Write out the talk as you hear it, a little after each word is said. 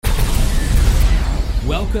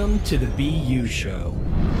Welcome to the BU Show.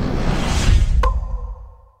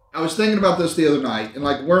 I was thinking about this the other night, and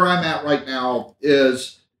like where I'm at right now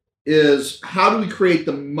is how do we create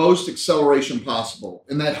the most acceleration possible?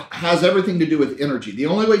 And that has everything to do with energy. The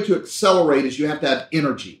only way to accelerate is you have to have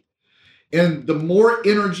energy. And the more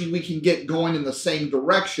energy we can get going in the same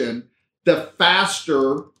direction, the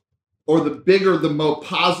faster or the bigger the more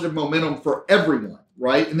positive momentum for everyone,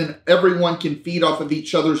 right? And then everyone can feed off of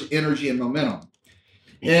each other's energy and momentum.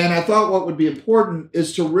 And I thought what would be important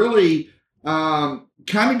is to really kind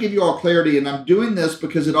of give you all clarity. And I'm doing this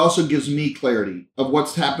because it also gives me clarity of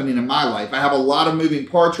what's happening in my life. I have a lot of moving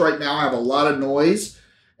parts right now. I have a lot of noise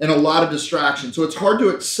and a lot of distraction. So it's hard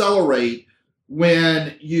to accelerate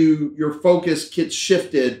when your focus gets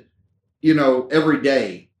shifted, every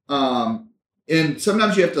day. And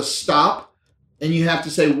sometimes you have to stop and you have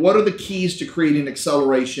to say, what are the keys to creating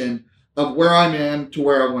acceleration of where I'm in to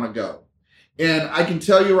where I want to go? And I can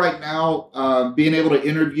tell you right now, being able to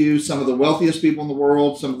interview some of the wealthiest people in the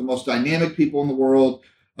world, some of the most dynamic people in the world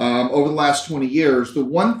over the last 20 years, the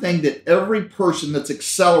one thing that every person that's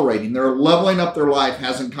accelerating, they're leveling up their life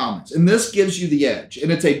has in common. And this gives you the edge,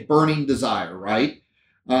 and it's a burning desire, right?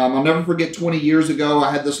 I'll never forget 20 years ago,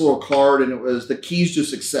 I had this little card, and it was the keys to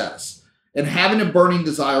success. And having a burning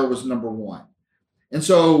desire was number one. And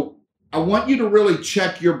so I want you to really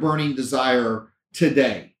check your burning desire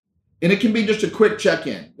today. And it can be just a quick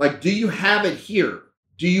check-in. Like, do you have it here?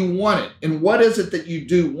 Do you want it? And what is it that you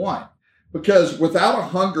do want? Because without a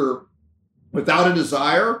hunger, without a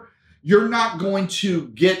desire, you're not going to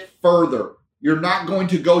get further. You're not going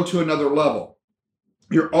to go to another level.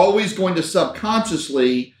 You're always going to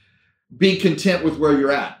subconsciously be content with where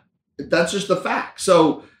you're at. That's just the fact.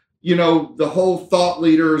 So, the whole thought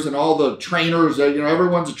leaders and all the trainers,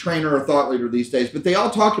 everyone's a trainer or thought leader these days, but they all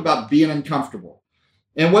talk about being uncomfortable.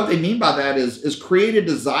 And what they mean by that is create a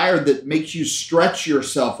desire that makes you stretch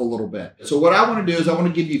yourself a little bit. So what I want to do is I want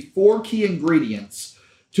to give you 4 key ingredients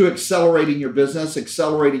to accelerating your business,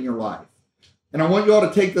 accelerating your life. And I want you all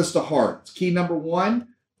to take this to heart. Key number 1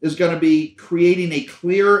 is going to be creating a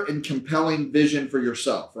clear and compelling vision for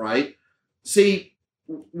yourself, right? See,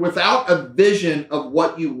 without a vision of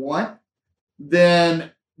what you want,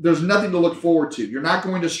 then there's nothing to look forward to. You're not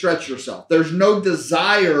going to stretch yourself. There's no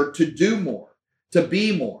desire to do more, to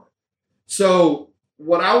be more. So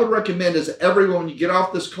what I would recommend is everyone, when you get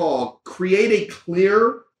off this call, create a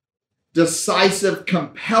clear, decisive,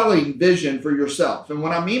 compelling vision for yourself. And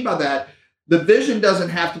what I mean by that, the vision doesn't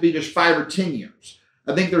have to be just 5 or 10 years.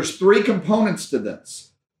 I think there's 3 components to this.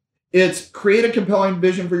 It's create a compelling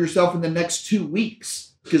vision for yourself in the next 2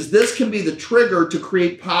 weeks, because this can be the trigger to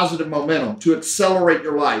create positive momentum, to accelerate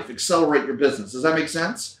your life, accelerate your business. Does that make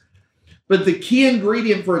sense? But the key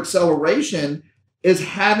ingredient for acceleration is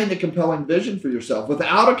having a compelling vision for yourself.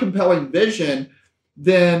 Without a compelling vision,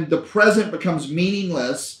 then the present becomes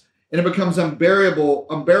meaningless and it becomes unbearable,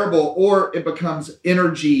 or it becomes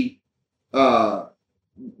energy,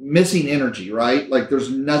 missing energy, right? Like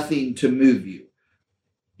there's nothing to move you.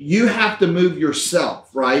 You have to move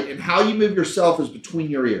yourself, right? And how you move yourself is between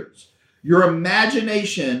your ears. Your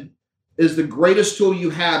imagination is the greatest tool you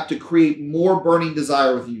have to create more burning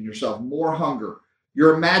desire within yourself, more hunger.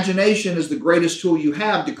 Your imagination is the greatest tool you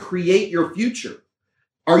have to create your future.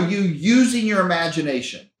 Are you using your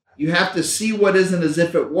imagination? You have to see what isn't as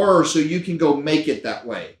if it were so you can go make it that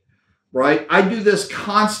way, right? I do this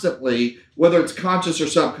constantly, whether it's conscious or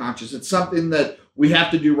subconscious. It's something that we have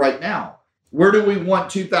to do right now. Where do we want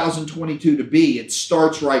 2022 to be? It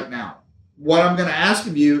starts right now. What I'm going to ask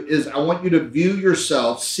of you is I want you to view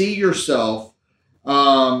yourself, see yourself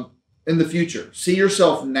in the future. See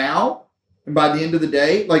yourself now. And by the end of the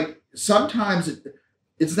day, like sometimes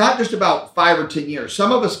it's not just about 5 or 10 years.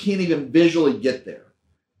 Some of us can't even visually get there.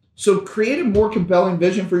 So create a more compelling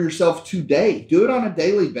vision for yourself today. Do it on a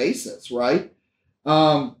daily basis, right?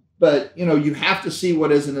 But you have to see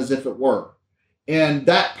what isn't as if it were. And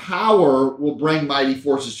that power will bring mighty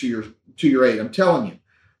forces to your aid. I'm telling you.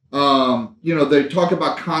 They talk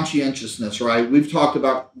about conscientiousness, right? We've talked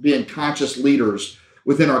about being conscious leaders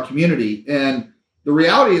within our community. And the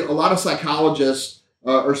reality, a lot of psychologists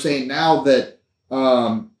are saying now that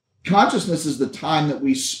consciousness is the time that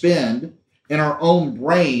we spend in our own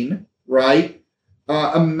brain, right?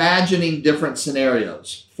 Imagining different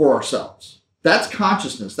scenarios for ourselves. That's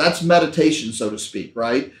consciousness. That's meditation, so to speak,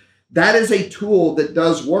 right? That is a tool that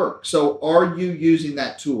does work. So are you using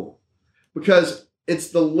that tool? Because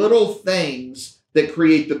it's the little things that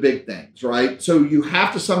create the big things, right? So you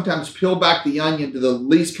have to sometimes peel back the onion to the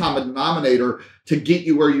least common denominator to get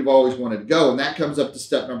you where you've always wanted to go. And that comes up to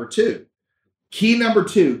step number 2. Key number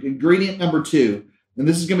 2, ingredient number 2, And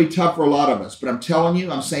this is going to be tough for a lot of us, but I'm telling you,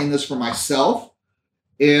 I'm saying this for myself,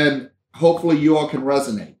 and hopefully you all can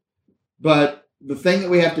resonate. But the thing that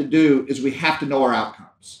we have to do is we have to know our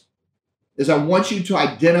outcomes. Is I want you to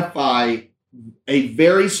identify a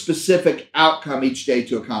very specific outcome each day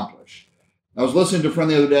to accomplish. I was listening to a friend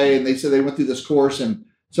the other day, and they said they went through this course, and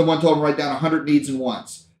someone told them to write down 100 needs and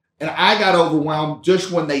wants. And I got overwhelmed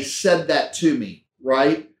just when they said that to me,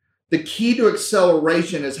 right? The key to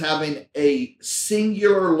acceleration is having a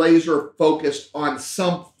singular laser focused on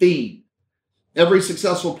some theme. Every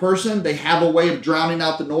successful person, they have a way of drowning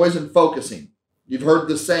out the noise and focusing. You've heard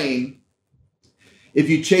the saying, if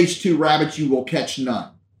you chase two rabbits, you will catch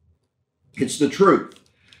none. It's the truth.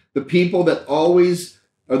 The people that always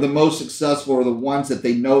are the most successful are the ones that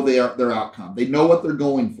they know they are their outcome. They know what they're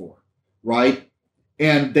going for, right?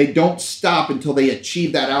 And they don't stop until they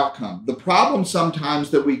achieve that outcome. The problem sometimes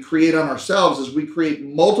that we create on ourselves is we create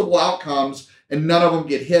multiple outcomes and none of them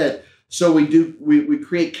get hit. So we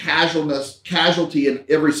create casualty in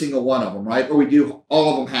every single one of them, right? Or we do all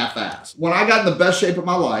of them half-assed. When I got in the best shape of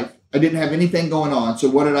my life, I didn't have anything going on. So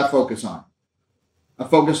what did I focus on? I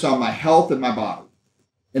focused on my health and my body.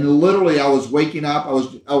 And literally I was waking up, I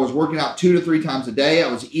was working out 2 to 3 times a day.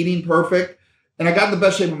 I was eating perfect, and I got in the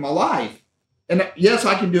best shape of my life. And yes,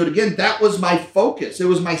 I can do it again. That was my focus. It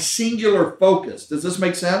was my singular focus. Does this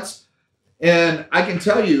make sense? And I can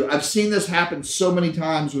tell you, I've seen this happen so many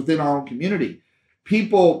times within our own community.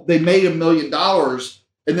 People, they made $1 million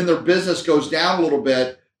and then their business goes down a little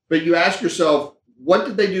bit. But you ask yourself, what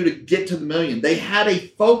did they do to get to the million? They had a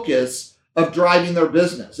focus of driving their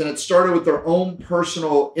business. And it started with their own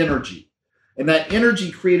personal energy. And that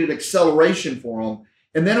energy created acceleration for them.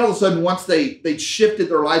 And then all of a sudden, once they shifted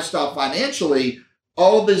their lifestyle financially,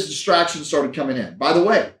 all of these distractions started coming in. By the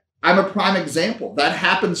way, I'm a prime example. That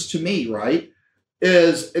happens to me, right?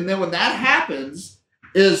 And then when that happens,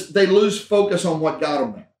 is they lose focus on what got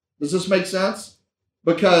them there. Does this make sense?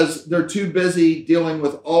 Because they're too busy dealing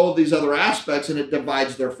with all of these other aspects, and it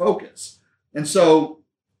divides their focus. And so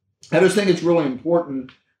I just think it's really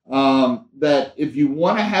important that if you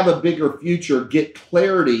want to have a bigger future, get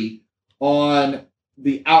clarity on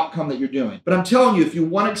the outcome that you're doing. But I'm telling you, if you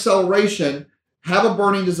want acceleration, have a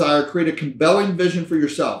burning desire, create a compelling vision for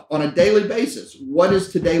yourself on a daily basis. What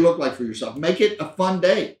does today look like for yourself? Make it a fun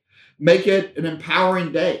day. Make it an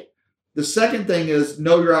empowering day. The second thing is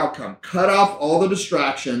know your outcome. Cut off all the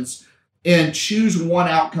distractions and choose one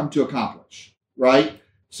outcome to accomplish, right?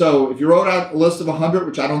 So if you wrote out a list of 100,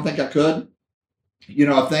 which I don't think I could,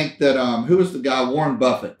 I think that, who was the guy? Warren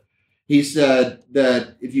Buffett. He said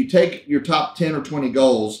that if you take your top 10 or 20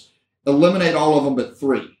 goals, eliminate all of them but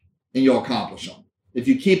 3, and you'll accomplish them. If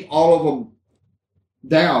you keep all of them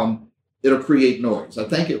down, it'll create noise. I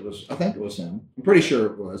think it was him. I'm pretty sure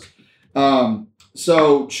it was.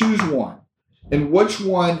 So choose one. And which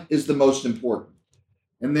one is the most important?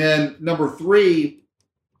 And then number 3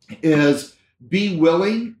 is be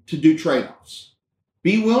willing to do trade-offs.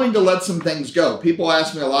 Be willing to let some things go. People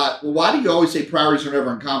ask me a lot, well, why do you always say priorities are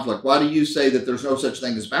never in conflict? Why do you say that there's no such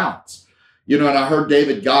thing as balance? And I heard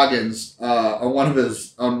David Goggins on one of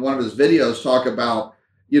his videos talk about,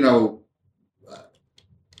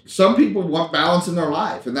 some people want balance in their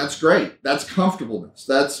life, and that's great. That's comfortableness.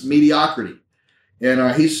 That's mediocrity.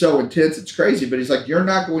 And he's so intense, it's crazy. But he's like, you're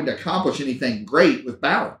not going to accomplish anything great with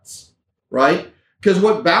balance, right? Because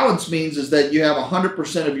what balance means is that you have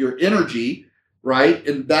 100% of your energy, right?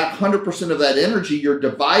 And that 100% of that energy, you're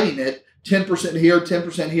dividing it 10% here,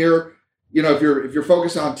 10% here. If you're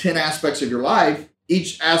focused on 10 aspects of your life,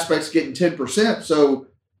 each aspect's getting 10%. So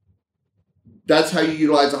that's how you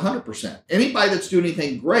utilize 100%. Anybody that's doing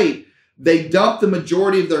anything great, they dump the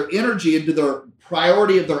majority of their energy into their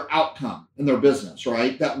priority of their outcome in their business,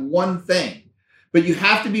 right? That one thing. But you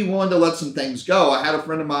have to be willing to let some things go. I had a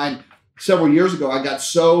friend of mine several years ago. I got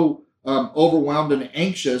so overwhelmed and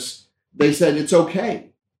anxious. They said, it's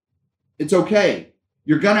okay. It's okay.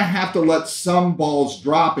 You're going to have to let some balls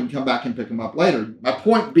drop and come back and pick them up later. My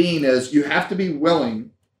point being is you have to be willing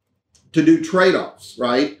to do trade-offs,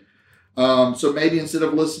 right? So maybe instead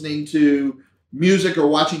of listening to music or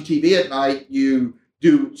watching TV at night, you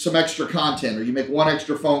do some extra content, or you make one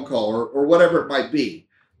extra phone call, or whatever it might be.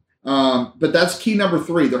 But that's key number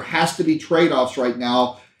 3. There has to be trade-offs right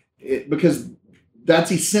now because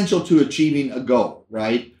that's essential to achieving a goal,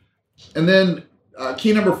 right? And then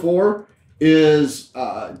key number 4 is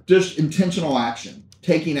just intentional action,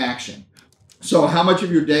 taking action. So how much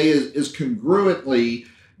of your day is congruently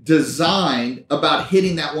designed about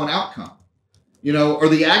hitting that one outcome? Or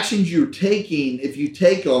the actions you're taking, if you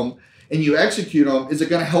take them and you execute them, is it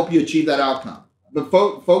going to help you achieve that outcome?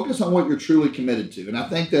 focus on what you're truly committed to. And I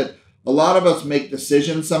think that a lot of us make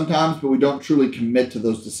decisions sometimes, but we don't truly commit to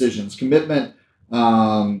those decisions. Commitment,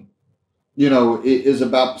 is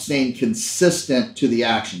about staying consistent to the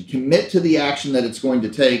action. Commit to the action that it's going to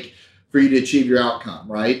take for you to achieve your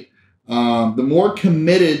outcome, right? The more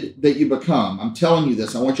committed that you become, I'm telling you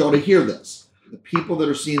this, I want you all to hear this. The people that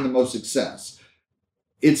are seeing the most success,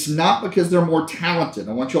 it's not because they're more talented.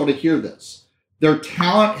 I want you all to hear this. Their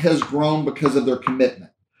talent has grown because of their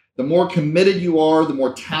commitment. The more committed you are, the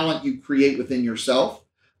more talent you create within yourself.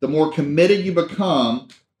 The more committed you become,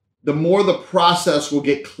 the more the process will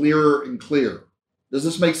get clearer and clearer. Does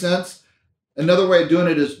this make sense? Another way of doing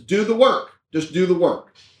it is do the work. Just do the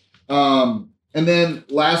work. And then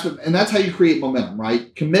and that's how you create momentum,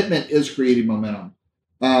 right? Commitment is creating momentum.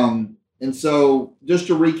 And so just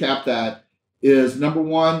to recap that is number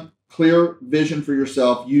one, clear vision for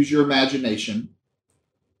yourself. Use your imagination.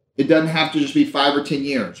 It doesn't have to just be 5 or 10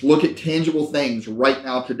 years. Look at tangible things right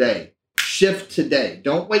now today. Shift today.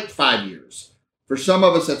 Don't wait 5 years. For some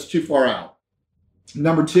of us, that's too far out.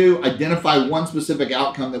 Number two, identify one specific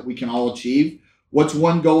outcome that we can all achieve. What's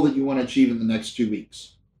one goal that you want to achieve in the next 2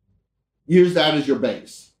 weeks? Use that as your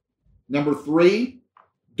base. Number three,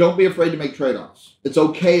 don't be afraid to make trade-offs. It's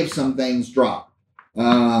okay if some things drop.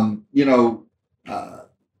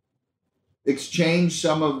 Exchange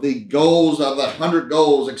some of the goals of the 100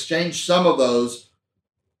 goals, exchange some of those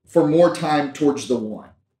for more time towards the one.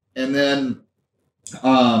 And then,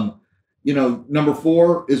 number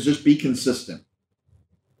four is just be consistent.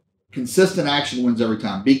 Consistent action wins every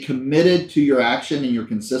time. Be committed to your action and your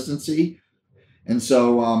consistency. And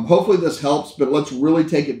so hopefully this helps, but let's really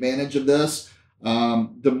take advantage of this.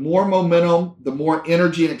 The more momentum, the more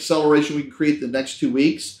energy and acceleration we can create the next 2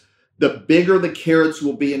 weeks, the bigger the carrots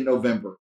will be in November.